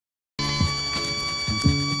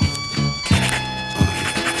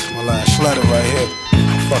flooded right here.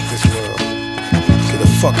 Fuck this world. Get the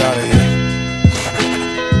fuck out of here.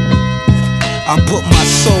 I put my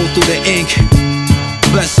soul through the ink.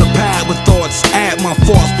 Bless a pad with thoughts, add my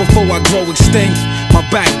thoughts before I grow extinct. My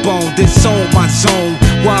backbone, disown my zone.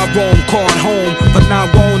 While I roam, called home, but now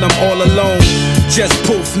won't, I'm all alone. Just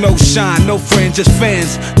poof, no shine, no friends, just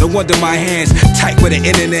fans. No wonder my hands tight where the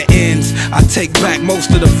internet ends. I take back most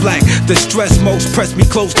of the flack. The stress most press me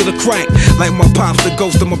close to the crack. Like my pops, the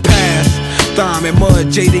ghost of my past. Thumb and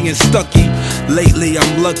mud, jading and stucky. Lately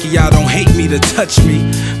I'm lucky y'all don't hate me to touch me.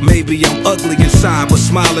 Maybe I'm ugly inside, but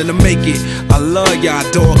smiling to make it. I love y'all,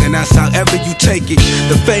 dog, and that's however you take it.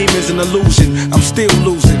 The fame is an illusion, I'm still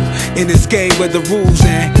losing in this game where the rules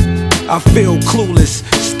and I feel clueless.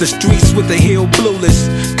 It's the streets with the heel blueless.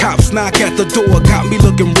 Cops knock at the door, got me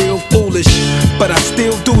looking real foolish. But I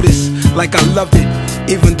still do this like I love it,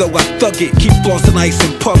 even though I thug it. Keep flossing ice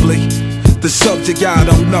in public. The subject y'all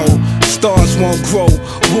don't know. Stars won't grow.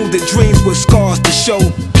 Wounded dreams with scars to show.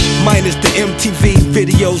 Minus the MTV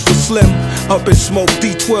videos with Slim. Up in smoke,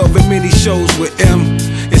 D12 and many shows with M.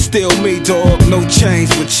 It's still me, dog, no change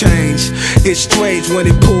with change. It's strange when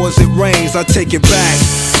it pours, it rains, I take it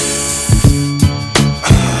back.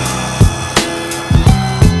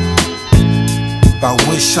 I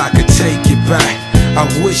wish I could take it back. I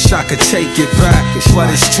wish I could take it back,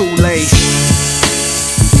 but it's too late.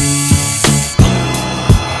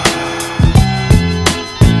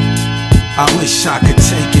 I wish I could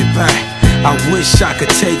take it back. I wish I could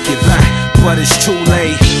take it back, but it's too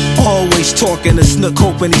late. Always talking to Snook,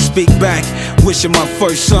 hoping he speak back. Wishing my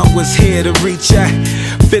first son was here to reach out.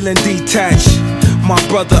 Feeling detached. My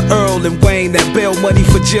brother Earl and Wayne, that bail money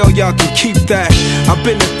for jail, y'all can keep that. I've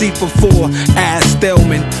been a thief before, ass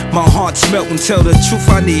Delman. My heart's melting, tell the truth,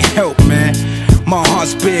 I need help, man. My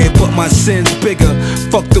heart's big, but my sin's bigger.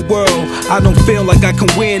 Fuck the world, I don't feel like I can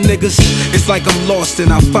win, niggas. It's like I'm lost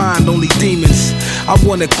and I find only demons. I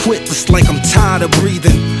wanna quit, it's like I'm tired of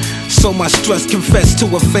breathing. So my stress confess to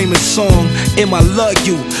a famous song. Em, I love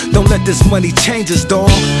you, don't let this money change us, dawg.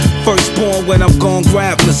 Firstborn when I'm gone,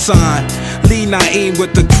 grab the sign. Lee Naeem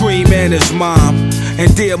with the cream and his mom.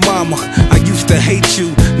 And dear mama, I used to hate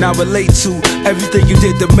you, now relate to everything you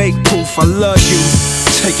did to make proof. I love you,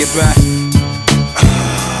 take it back.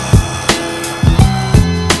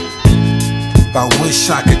 I wish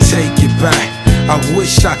I could take it back. I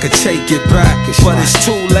wish I could take it back, but it's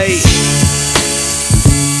too late.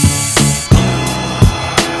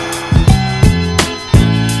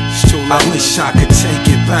 I wish I could take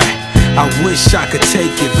it back. I wish I could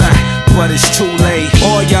take it back, but it's too late.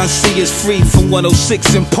 All y'all see is free from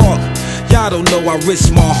 106 in Park. Y'all don't know I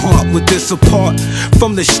risk my heart with this apart.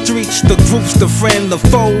 From the streets, the groups, the friends, the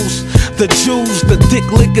foes, the Jews, the dick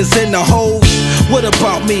lickers and the hoes. What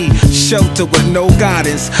about me? Shelter with no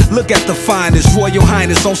guidance. Look at the finest, Royal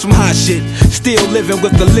Highness on some hot shit. Still living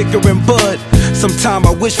with the liquor and bud. Sometime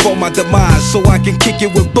I wish for my demise so I can kick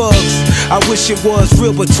it with bugs. I wish it was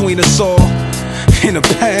real between us all. In the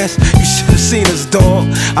past, you should've seen us, dawg.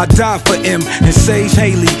 I died for M and saved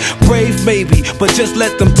Haley. Brave maybe, but just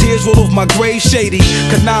let them tears roll off my grave shady.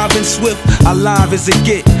 Conniving swift, alive as it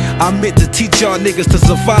get. I meant to teach y'all niggas to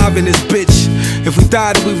survive in this bitch. If we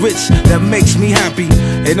died and we rich, that makes me happy.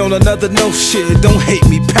 And on another note, shit, don't hate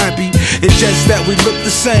me, pappy. It's just that we look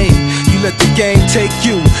the same. You let the game take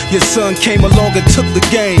you. Your son came along and took the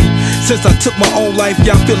game. Since I took my own life,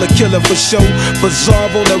 y'all feel a killer for show.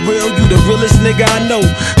 Bizarro, the real, you the realest nigga I know.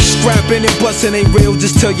 Scrapping and busting ain't real,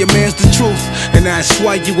 just tell your mans the truth. And that's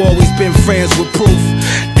why you always been friends with proof.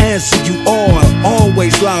 Answer you are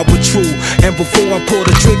always loud but true. And before I pull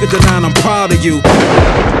the trigger, then I'm proud of you.